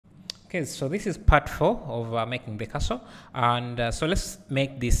Okay, so this is part 4 of making the castle, and so let's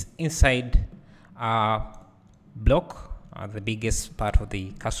make this inside block the biggest part of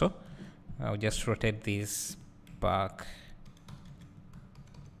the castle. I'll just rotate this back.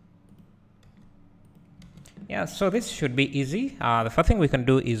 Yeah, so this should be easy. The first thing we can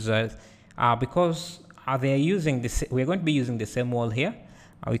do is because they are using this, we're going to be using the same wall here.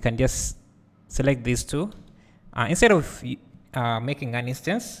 We can just select these two. Instead of making an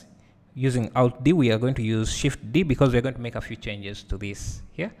instance using Alt D, we are going to use Shift D because we're going to make a few changes to this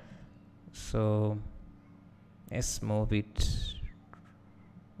here. So let's move it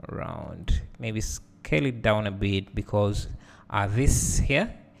around, maybe scale it down a bit because this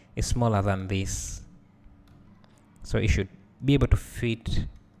here is smaller than this. So it should be able to fit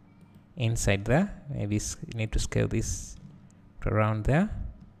inside there. Maybe you need to scale this to around there.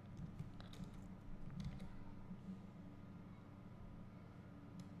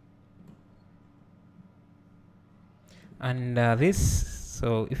 And this,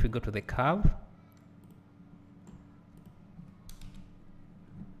 so if we go to the curve,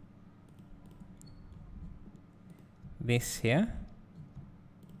 this here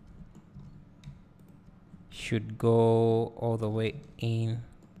should go all the way in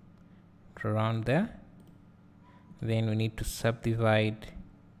to around there. Then we need to subdivide.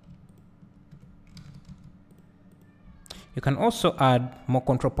 You can also add more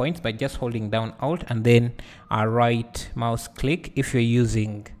control points by just holding down Alt and then right mouse click if you're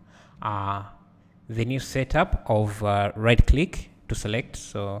using the new setup of right click to select.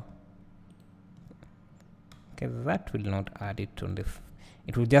 So okay, that will not add it on the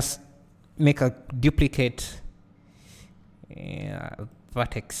it will just make a duplicate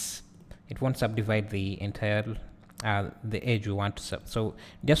vertex. It won't subdivide the entire the edge we want to so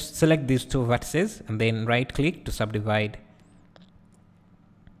just select these two vertices and then right click to subdivide.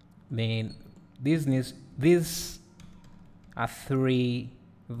 Then these are 3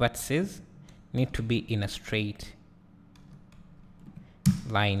 vertices need to be in a straight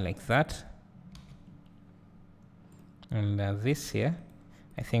line like that, and this here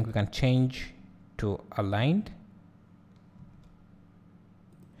I think we can change to aligned,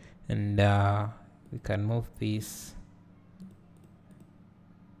 and we can move this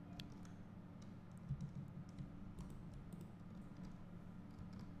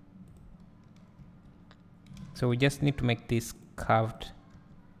so we just need to make this curved.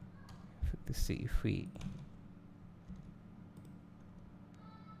 Let's see if we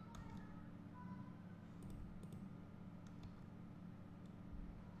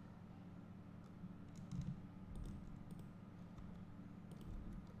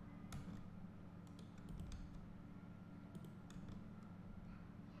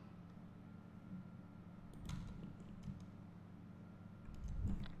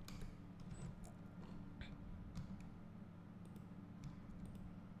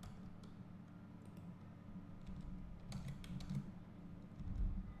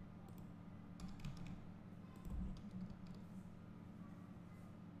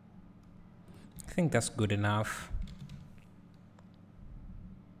I think that's good enough.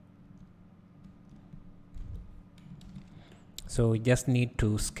 So we just need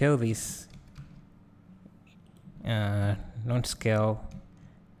to scale this, not scale,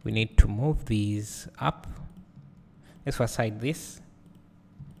 we need to move these up. Let's aside this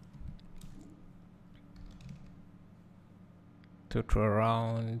to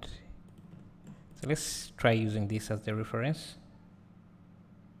around, so let's try using this as the reference.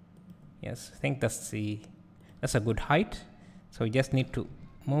 Yes, I think that's a good height. So we just need to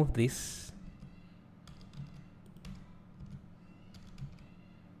move this.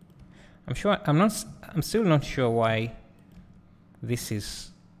 I'm still not sure why this is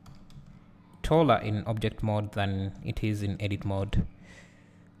taller in object mode than it is in edit mode.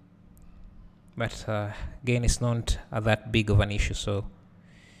 But again, it's not that big of an issue, so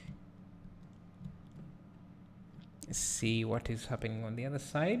let's see what is happening on the other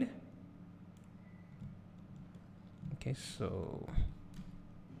side. Okay, so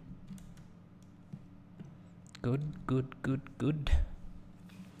good.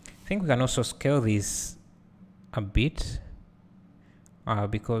 I think we can also scale these a bit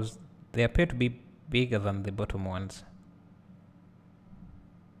because they appear to be bigger than the bottom ones.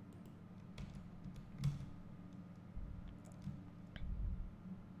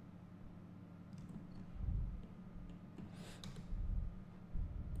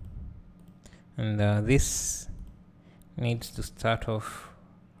 And this needs to start off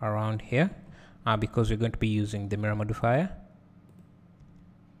around here because we're going to be using the mirror modifier.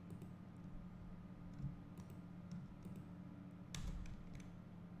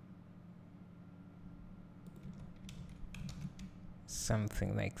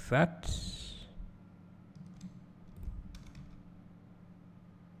 something like that.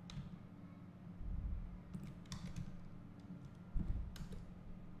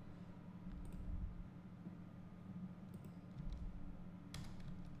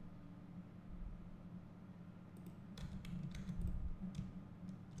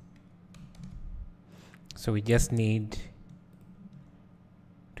 So we just need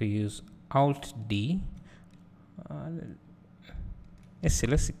to use Alt D. Let's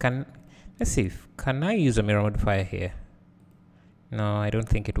see. Can I use a mirror modifier here? No, I don't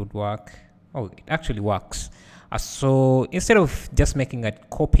think it would work. Oh, it actually works. So instead of just making a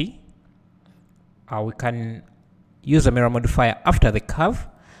copy, we can use a mirror modifier after the curve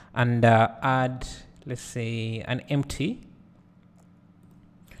and add, let's say, an empty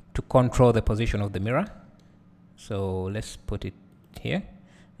to control the position of the mirror. So let's put it here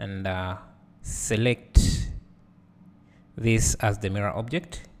and select this as the mirror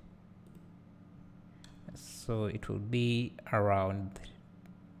object. So it will be around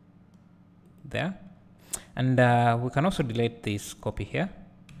there. And we can also delete this copy here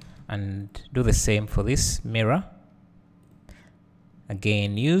and do the same for this mirror.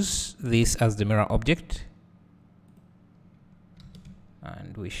 Again, use this as the mirror object.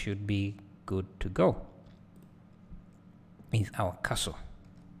 And we should be good to go with our cursor.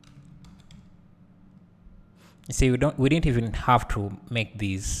 You see, we didn't even have to make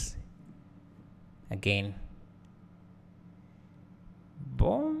these again.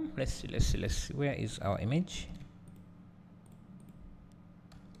 Boom. Let's see. Where is our image?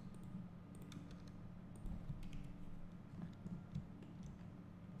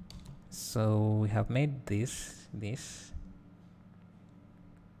 So we have made this.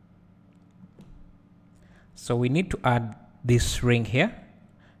 So we need to add this ring here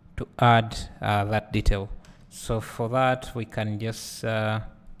to add that detail. So for that, we can just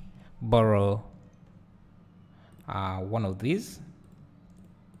borrow one of these.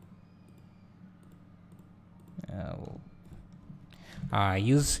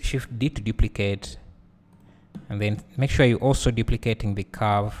 Use Shift D to duplicate, and then make sure you're also duplicating the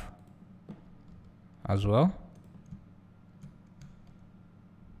curve as well.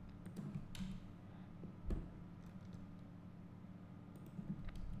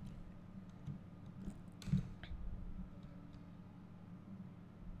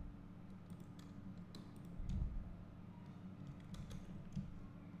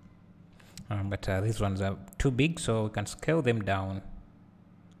 But these ones are too big, so we can scale them down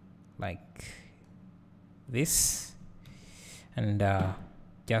like this and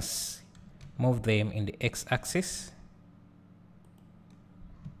just move them in the x-axis.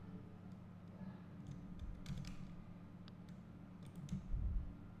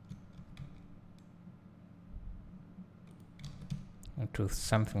 Into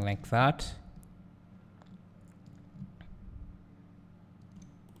something like that.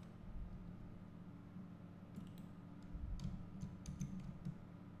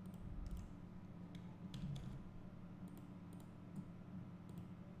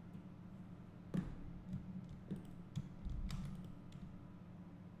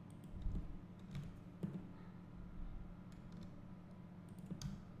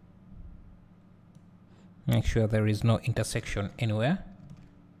 Make sure there is no intersection anywhere.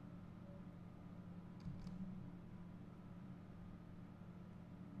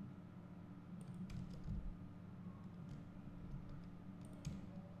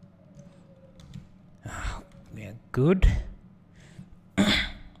 We are good. Let's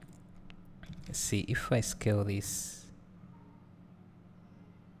see if I scale this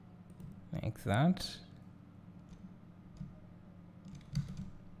like that.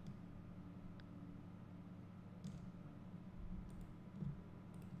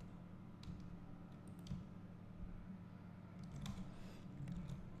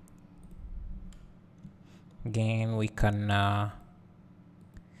 Again, we can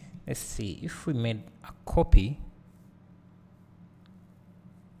let's see if we made a copy.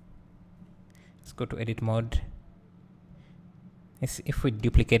 Let's go to edit mode. Let's see if we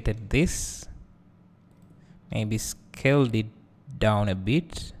duplicated this, maybe scaled it down a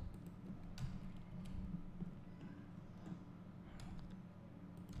bit.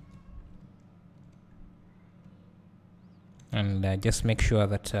 And just make sure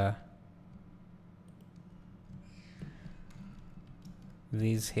that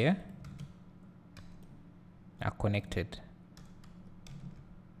these here are connected.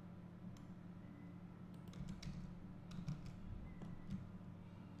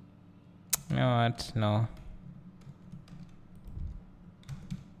 You know what? No.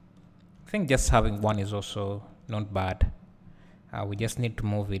 I think just having one is also not bad. We just need to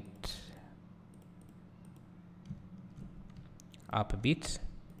move it up a bit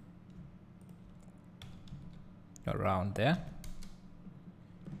around there,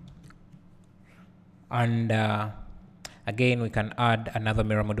 and again we can add another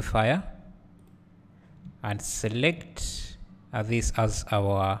mirror modifier and select this as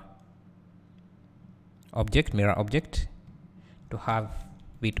our object, mirror object, to have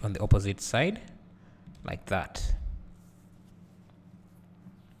it on the opposite side like that.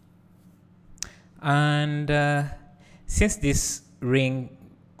 And since this ring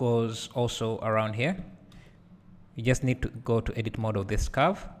goes also around here, you just need to go to edit mode of this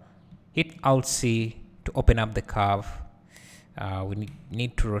curve, hit Alt C to open up the curve. We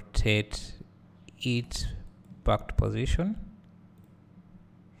need to rotate it back to position.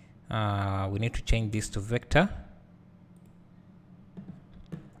 We need to change this to vector.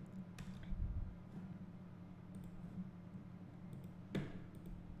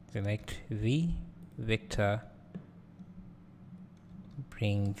 Select V, vector,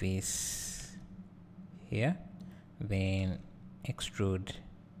 bring this here, then extrude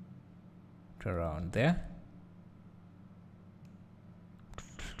to around there.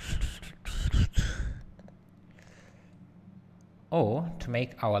 Or to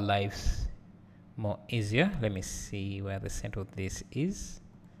make our lives more easier, let me see where the center of this is.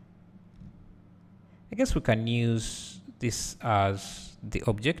 I guess we can use this as the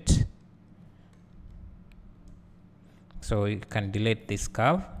object. So you can delete this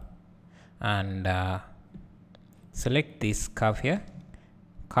curve and select this curve here,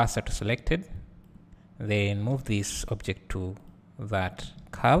 cursor to selected, then move this object to that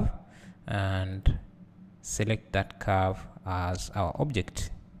curve and select that curve as our object,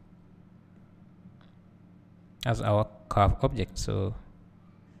 as our curve object. So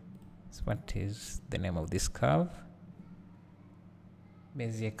what is the name of this curve?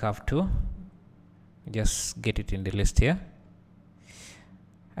 Bezier curve 2. Just get it in the list here.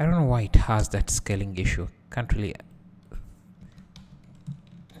 I don't know why it has that scaling issue. Can't really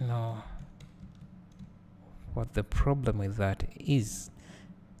know what the problem with that is.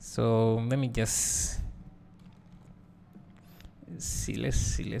 So let me just see. Let's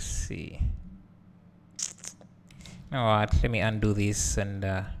see. Now what? Let me undo this and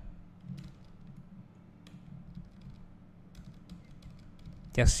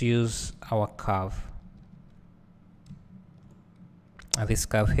just use our curve, this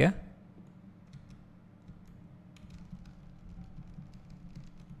curve here.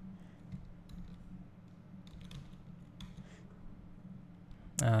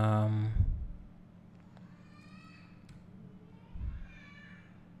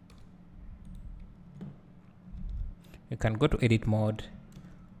 You can go to edit mode.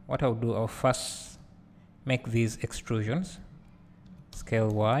 What I'll do, I'll first make these extrusions. Scale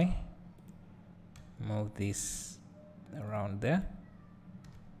Y, move this around there.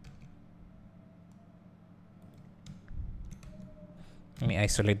 Let me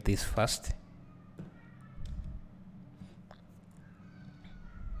isolate this first.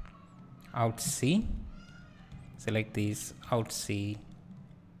 Alt C, select this, Alt C,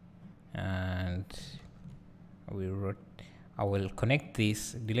 and I will connect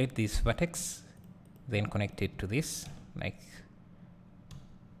this, delete this vertex, then connect it to this, like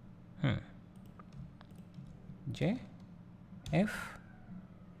J, F,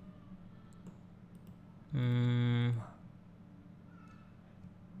 I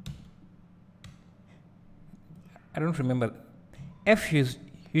don't remember. F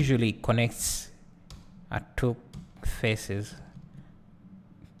usually connects at two faces,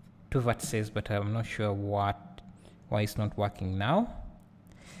 two vertices, but I'm not sure why it's not working now.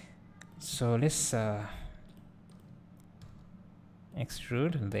 So let's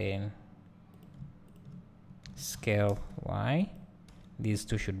extrude and then scale Y. These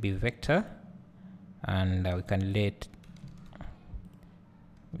two should be vector, and we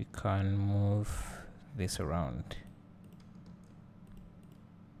can move this around.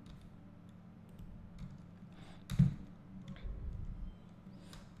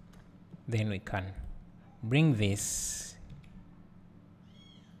 Then we can bring this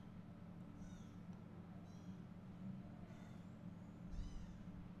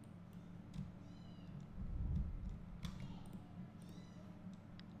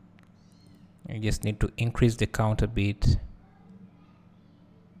you just need to increase the count a bit.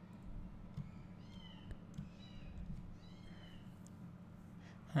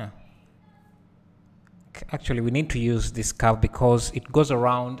 Actually, we need to use this curve because it goes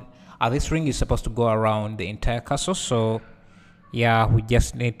around. This ring is supposed to go around the entire castle, so yeah, we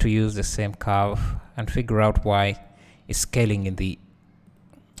just need to use the same curve and figure out why scaling in the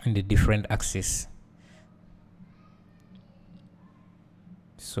different axes.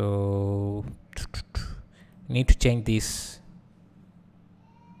 So need to change this.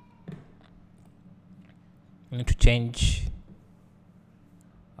 Need to change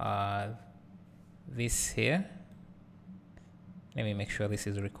this here. Let me make sure this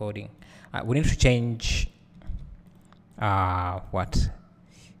is recording. We need to change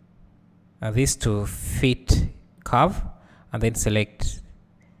this to fit curve, and then select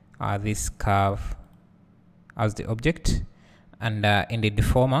this curve as the object, and in the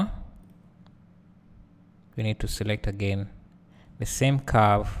deformer we need to select again the same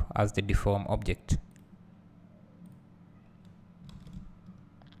curve as the deform object.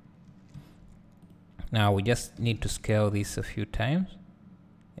 Now we just need to scale this a few times.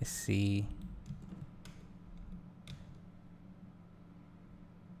 Let's see.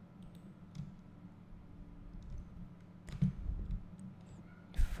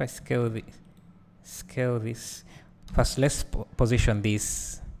 If I scale this, first let's position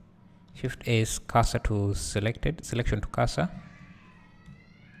this. Shift A is cursor to selection to cursor.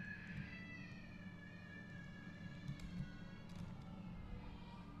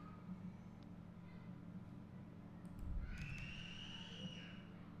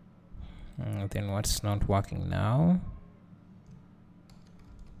 Then what's not working now?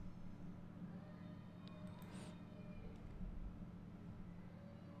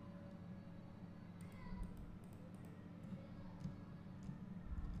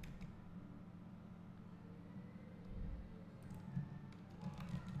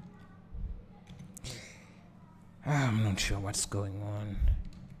 I'm not sure what's going on.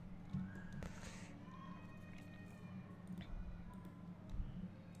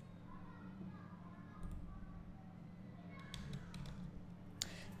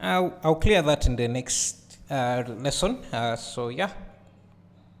 I'll clear that in the next lesson. So yeah.